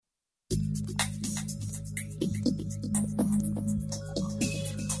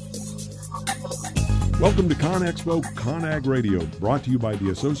Welcome to ConExpo ConAg Radio, brought to you by the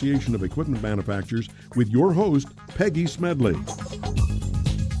Association of Equipment Manufacturers with your host, Peggy Smedley.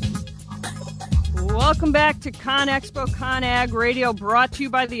 Welcome back to ConExpo ConAg Radio, brought to you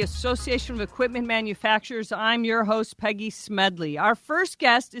by the Association of Equipment Manufacturers. I'm your host, Peggy Smedley. Our first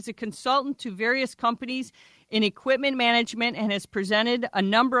guest is a consultant to various companies in equipment management and has presented a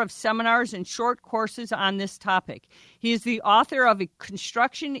number of seminars and short courses on this topic. He is the author of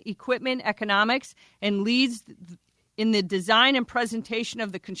Construction Equipment Economics and leads in the design and presentation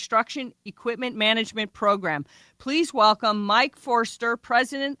of the Construction Equipment Management Program. Please welcome Mike Forster,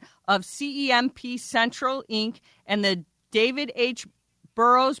 president of CEMP Central, Inc., and the David H.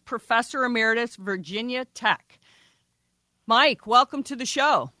 Burrows Professor Emeritus, Virginia Tech. Mike, welcome to the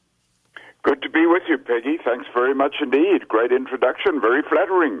show. Good to be with you, Peggy. Thanks very much indeed. Great introduction. Very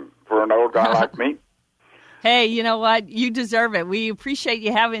flattering for an old guy like me. Hey, you know what? You deserve it. We appreciate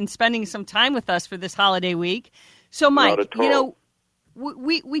you spending some time with us for this holiday week. So, Mike, you know,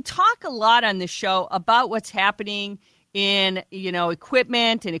 we talk a lot on this show about what's happening in, you know,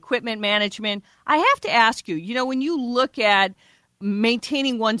 equipment and equipment management. I have to ask you, you know, when you look at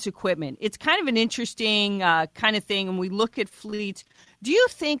maintaining one's equipment, it's kind of an interesting kind of thing. And we look at fleets. Do you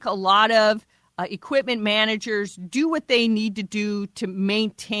think a lot of equipment managers do what they need to do to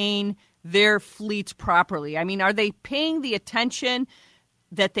maintain their fleets properly? I mean, are they paying the attention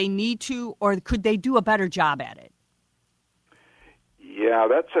that they need to, or could they do a better job at it? Yeah,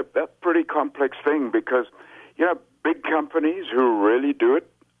 that's a pretty complex thing because, you know, big companies who really do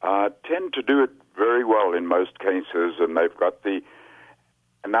it tend to do it very well in most cases, and they've got the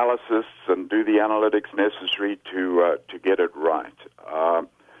analysis and do the analytics necessary to get it right.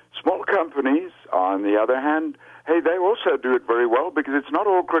 Small companies, on the other hand, hey, they also do it very well because it's not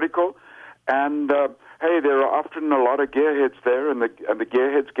all critical, and hey, there are often a lot of gearheads there, and the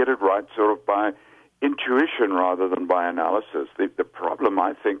gearheads get it right sort of by intuition rather than by analysis. The problem,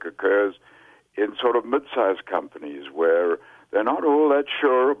 I think, occurs in sort of mid-sized companies where they're not all that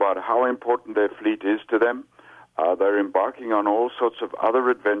sure about how important their fleet is to them. They're embarking on all sorts of other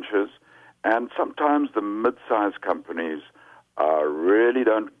adventures, and sometimes the mid-sized companies really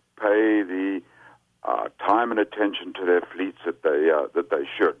don't pay the time and attention to their fleets that they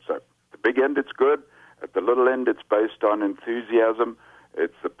should. So at the big end, it's good. At the little end, it's based on enthusiasm.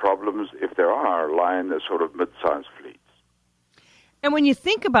 It's the problems, if there are, lie in the sort of mid-sized fleets. And when you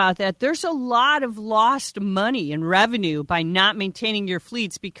think about that, there's a lot of lost money and revenue by not maintaining your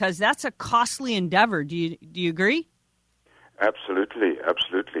fleets because that's a costly endeavor. Do you agree? Absolutely,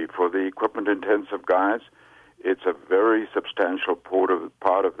 absolutely. For the equipment-intensive guys, it's a very substantial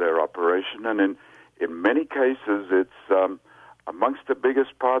part of their operation, and in many cases, it's amongst the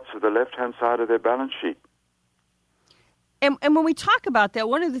biggest parts of the left-hand side of their balance sheet. And when we talk about that,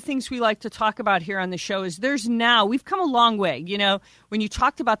 one of the things we like to talk about here on the show is we've come a long way. You know, when you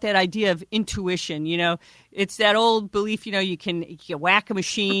talked about that idea of intuition, you know, it's that old belief, you know, you can whack a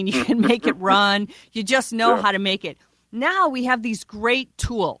machine, you can make it run, you just know how to make it. Now we have these great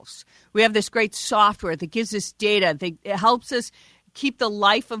tools. We have this great software that gives us data, that helps us keep the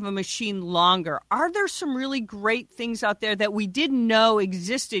life of a machine longer. Are there some really great things out there that we didn't know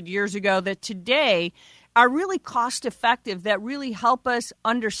existed years ago that today are really cost-effective, that really help us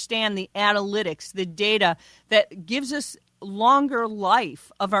understand the analytics, the data that gives us longer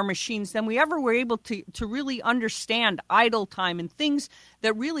life of our machines than we ever were able to really understand idle time and things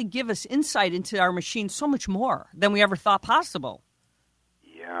that really give us insight into our machines so much more than we ever thought possible?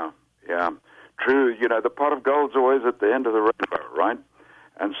 Yeah. True. You know, the pot of gold's always at the end of the rainbow, right?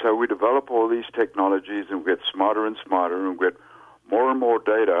 And so we develop all these technologies and we get smarter and smarter and we get more and more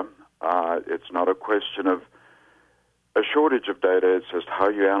data. It's not a question of a shortage of data. It's just how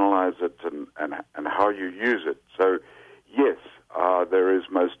you analyze it and how you use it. So, yes, there is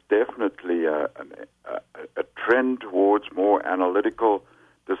most definitely a trend towards more analytical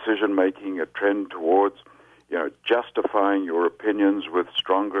decision-making, a trend towards, you know, justifying your opinions with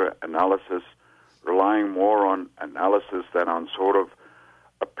stronger analysis, relying more on analysis than on sort of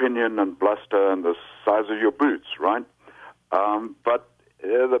opinion and bluster and the size of your boots, right? But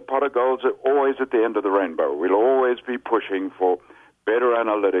the pot of gold is always at the end of the rainbow. We'll always be pushing for better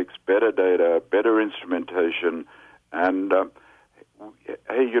analytics, better data, better instrumentation, and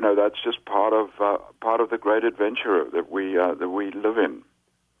hey, you know, that's just part of the great adventure that we live in.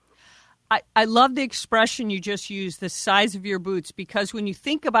 I love the expression you just used, the size of your boots, because when you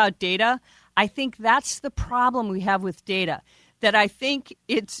think about data, I think that's the problem we have with data, that I think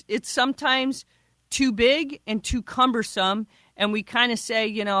it's sometimes too big and too cumbersome, and we kind of say,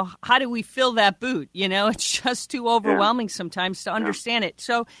 you know, how do we fill that boot? You know, it's just too overwhelming sometimes to understand it.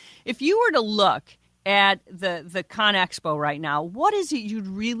 So if you were to look at the ConExpo right now, what is it you'd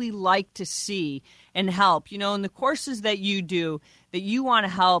really like to see and help? In the courses that you do, that you want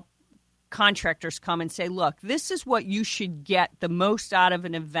to help contractors come and say, look, this is what you should get the most out of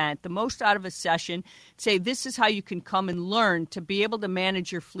an event, the most out of a session. Say, this is how you can come and learn to be able to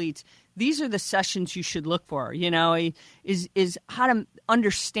manage your fleets. These are the sessions you should look for, is how to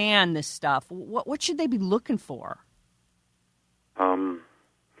understand this stuff. What should they be looking for?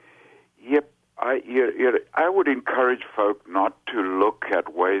 Yep. I would encourage folk not to look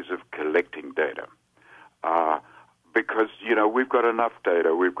at ways of collecting data, because we've got enough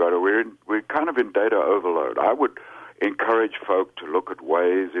data. We're kind of in data overload. I would encourage folk to look at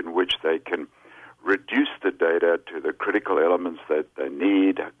ways in which they can reduce the data to the critical elements that they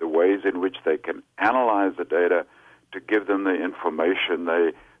need, the ways in which they can analyze the data to give them the information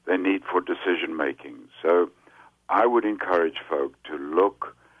they need for decision making. So I would encourage folk to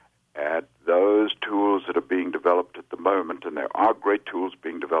look at those tools that are being developed at the moment, and there are great tools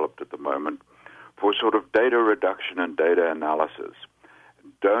being developed at the moment, for sort of data reduction and data analysis.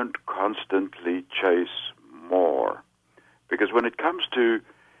 Don't constantly chase more, because when it comes to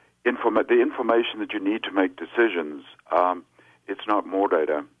the information that you need to make decisions, it's not more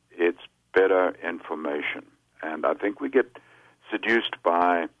data, it's better information. And I think we get seduced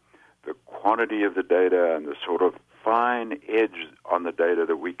by the quantity of the data and the sort of fine edge on the data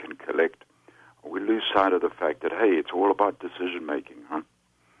that we can collect. We lose sight of the fact that, hey, it's all about decision making, huh?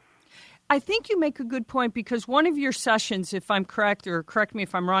 I think you make a good point, because one of your sessions, if I'm correct, or correct me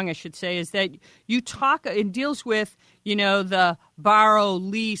if I'm wrong, I should say, is that you talk, it deals with, the borrow,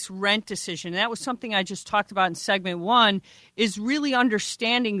 lease, rent decision. And that was something I just talked about in segment 1, is really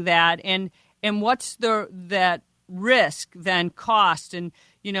understanding that and what's that risk then cost. And,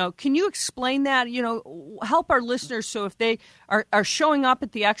 can you explain that, help our listeners, so if they are showing up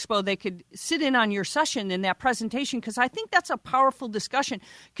at the expo, they could sit in on your session in that presentation, because I think that's a powerful discussion,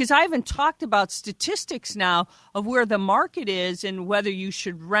 because I haven't talked about statistics now of where the market is and whether you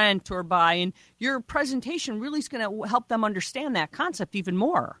should rent or buy. And your presentation really is going to help them understand that concept even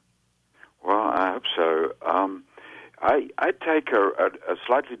more. Well, I hope so. I take a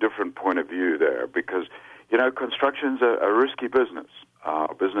slightly different point of view there, because construction's a risky business.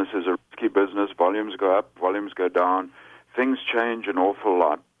 Business is a risky business. Volumes go up, volumes go down. Things change an awful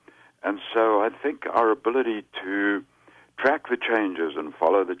lot. And so I think our ability to track the changes and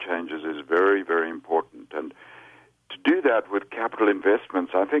follow the changes is very, very important. And to do that with capital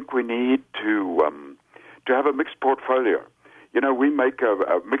investments, I think we need to have a mixed portfolio. We make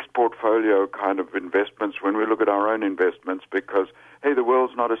a mixed portfolio kind of investments when we look at our own investments, because, hey, the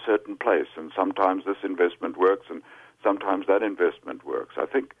world's not a certain place, and sometimes this investment works and sometimes that investment works. I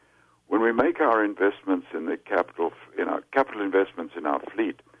think when we make our investments in the capital investments in our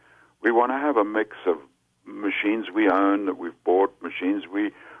fleet, we want to have a mix of machines we own that we've bought, machines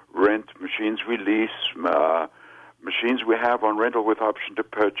we rent, machines we lease, machines we have on rental with option to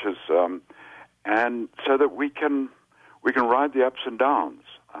purchase, and so that we can ride the ups and downs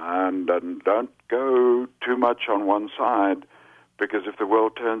and don't go too much on one side, because if the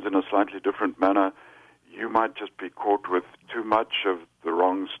world turns in a slightly different manner, you might just be caught with too much of the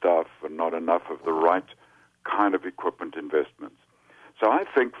wrong stuff and not enough of the right kind of equipment investments. So I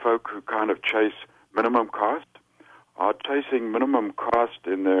think folk who kind of chase minimum cost are chasing minimum cost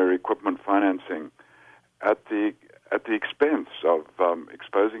in their equipment financing at the expense of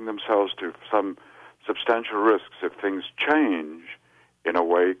exposing themselves to some substantial risks if things change in a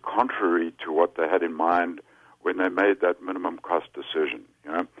way contrary to what they had in mind when they made that minimum cost decision.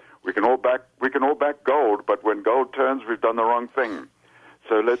 We can all back gold, but when gold turns, we've done the wrong thing.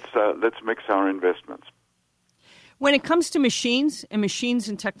 So let's mix our investments. When it comes to machines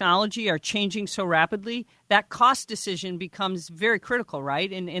and technology are changing so rapidly, that cost decision becomes very critical,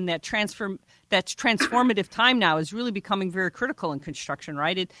 right? And that transformative time now is really becoming very critical in construction,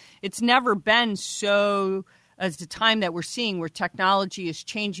 right? It's never been so as the time that we're seeing where technology is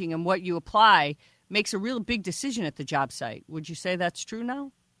changing and what you apply makes a real big decision at the job site. Would you say that's true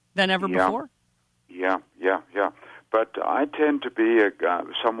now than ever before? Yeah. But I tend to be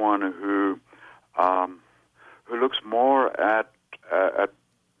someone who looks more at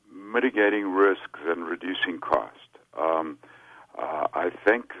mitigating risks and reducing cost. I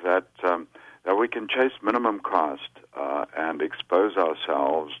think that we can chase minimum cost and expose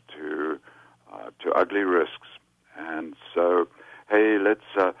ourselves to ugly risks. And so, hey,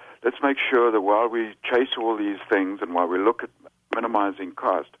 let's make sure that while we chase all these things and while we look at minimizing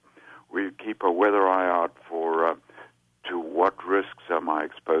cost, we keep a weather eye out for to what risks am I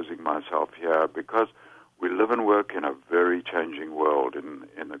exposing myself here, because we live and work in a very changing world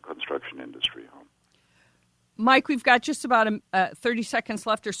in the construction industry. Mike, we've got just about 30 seconds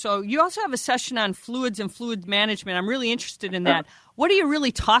left or so. You also have a session on fluids and fluid management. I'm really interested in that. What do you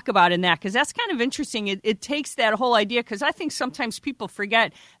really talk about in that? Because that's kind of interesting. It takes that whole idea, because I think sometimes people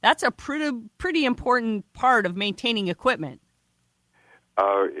forget that's a pretty important part of maintaining equipment.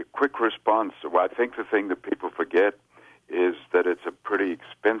 Quick response. Well, I think the thing that people forget is that it's a pretty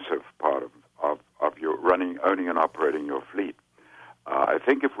expensive part of your owning and operating your fleet. I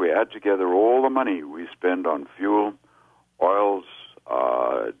think if we add together all the money we spend on fuel, oils,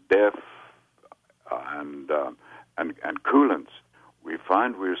 DEF, and coolants, we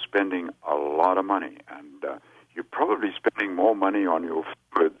find we're spending a lot of money. And you're probably spending more money on your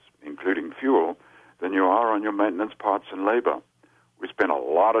fluids, including fuel, than you are on your maintenance parts and labor. We spend a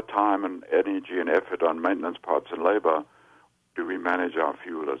lot of time and energy and effort on maintenance parts and labor. Do we manage our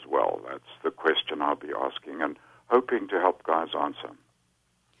fuel as well? That's the question I'll be asking and hoping to help guys answer.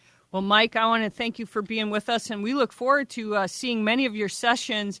 Well, Mike, I want to thank you for being with us, and we look forward to seeing many of your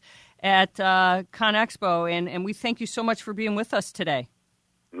sessions at ConExpo, and we thank you so much for being with us today.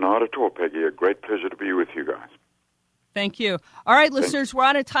 Not at all, Peggy. A great pleasure to be with you guys. Thank you. All right, listeners, we're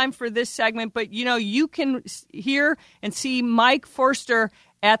out of time for this segment, but, you can hear and see Mike Forster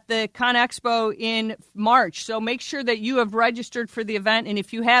at the ConExpo in March. So make sure that you have registered for the event, and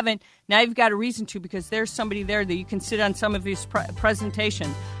if you haven't, now you've got a reason to, because there's somebody there that you can sit on some of his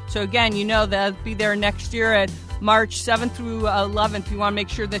presentations. So again, they'll be there next year at March 7th through 11th. You want to make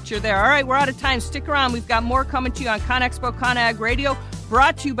sure that you're there. All right, we're out of time. Stick around. We've got more coming to you on ConExpo ConAg Radio,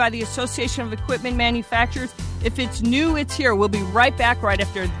 brought to you by the Association of Equipment Manufacturers. If it's new, it's here. We'll be right back right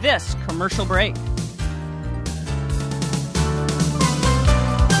after this commercial break.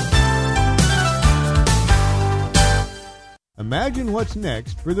 Imagine what's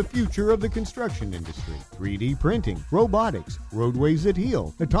next for the future of the construction industry. 3D printing, robotics, roadways that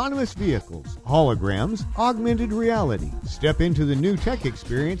heal, autonomous vehicles, holograms, augmented reality. Step into the new tech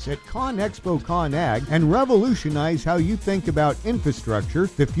experience at ConExpo ConAg and revolutionize how you think about infrastructure,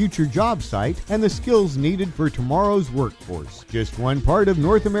 the future job site, and the skills needed for tomorrow's workforce. Just one part of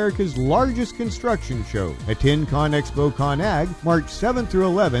North America's largest construction show. Attend ConExpo ConAg March 7th through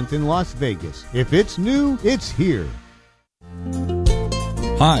 11th in Las Vegas. If it's new, it's here.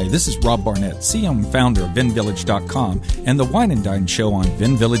 Hi, this is Rob Barnett, CEO and founder of VinVillage.com and the Wine and Dine Show on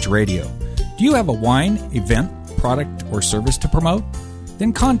VinVillage Radio. Do you have a wine, event, product, or service to promote?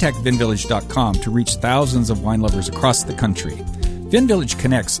 Then contact VinVillage.com to reach thousands of wine lovers across the country. VinVillage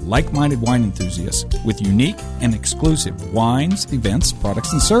connects like-minded wine enthusiasts with unique and exclusive wines, events,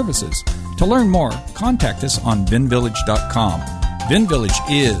 products, and services. To learn more, contact us on VinVillage.com. VinVillage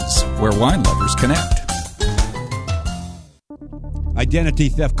is where wine lovers connect. Identity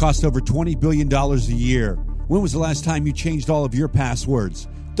theft costs over $20 billion a year. When was the last time you changed all of your passwords?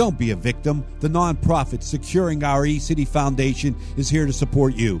 Don't be a victim. The nonprofit Securing Our eCity Foundation is here to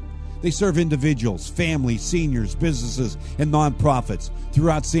support you. They serve individuals, families, seniors, businesses, and nonprofits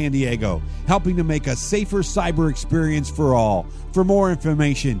throughout San Diego, helping to make a safer cyber experience for all. For more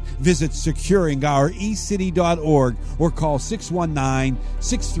information, visit securingourecity.org or call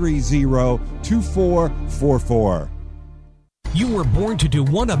 619-630-2444. You were born to do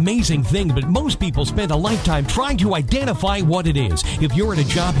one amazing thing, but most people spend a lifetime trying to identify what it is. If you're at a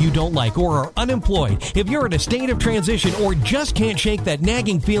job you don't like or are unemployed, if you're in a state of transition or just can't shake that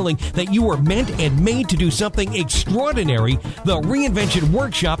nagging feeling that you were meant and made to do something extraordinary, the Reinvention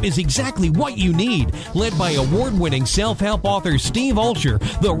Workshop is exactly what you need. Led by award-winning self-help author Steve Olsher,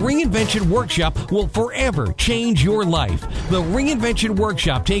 the Reinvention Workshop will forever change your life. The Reinvention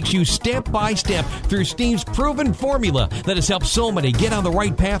Workshop takes you step by step through Steve's proven formula that has helped so many get on the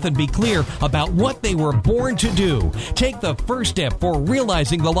right path and be clear about what they were born to do. Take the first step for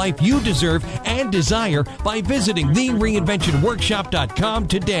realizing the life you deserve and desire by visiting thereinventionworkshop.com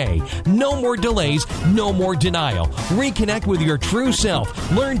today. No more delays, no more denial. Reconnect with your true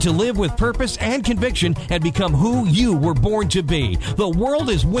self. Learn to live with purpose and conviction and become who you were born to be. The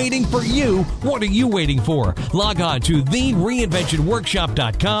world is waiting for you. What are you waiting for? Log on to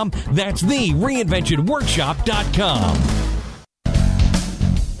thereinventionworkshop.com. That's thereinventionworkshop.com.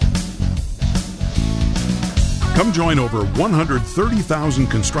 Come join over 130,000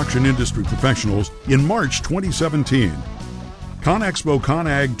 construction industry professionals in March 2017. ConExpo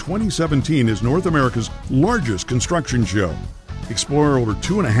ConAg 2017 is North America's largest construction show. Explore over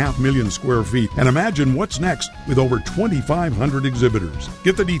 2.5 million square feet and imagine what's next with over 2,500 exhibitors.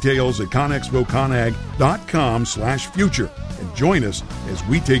 Get the details at ConExpoConAg.com/future and join us as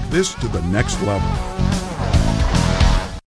we take this to the next level.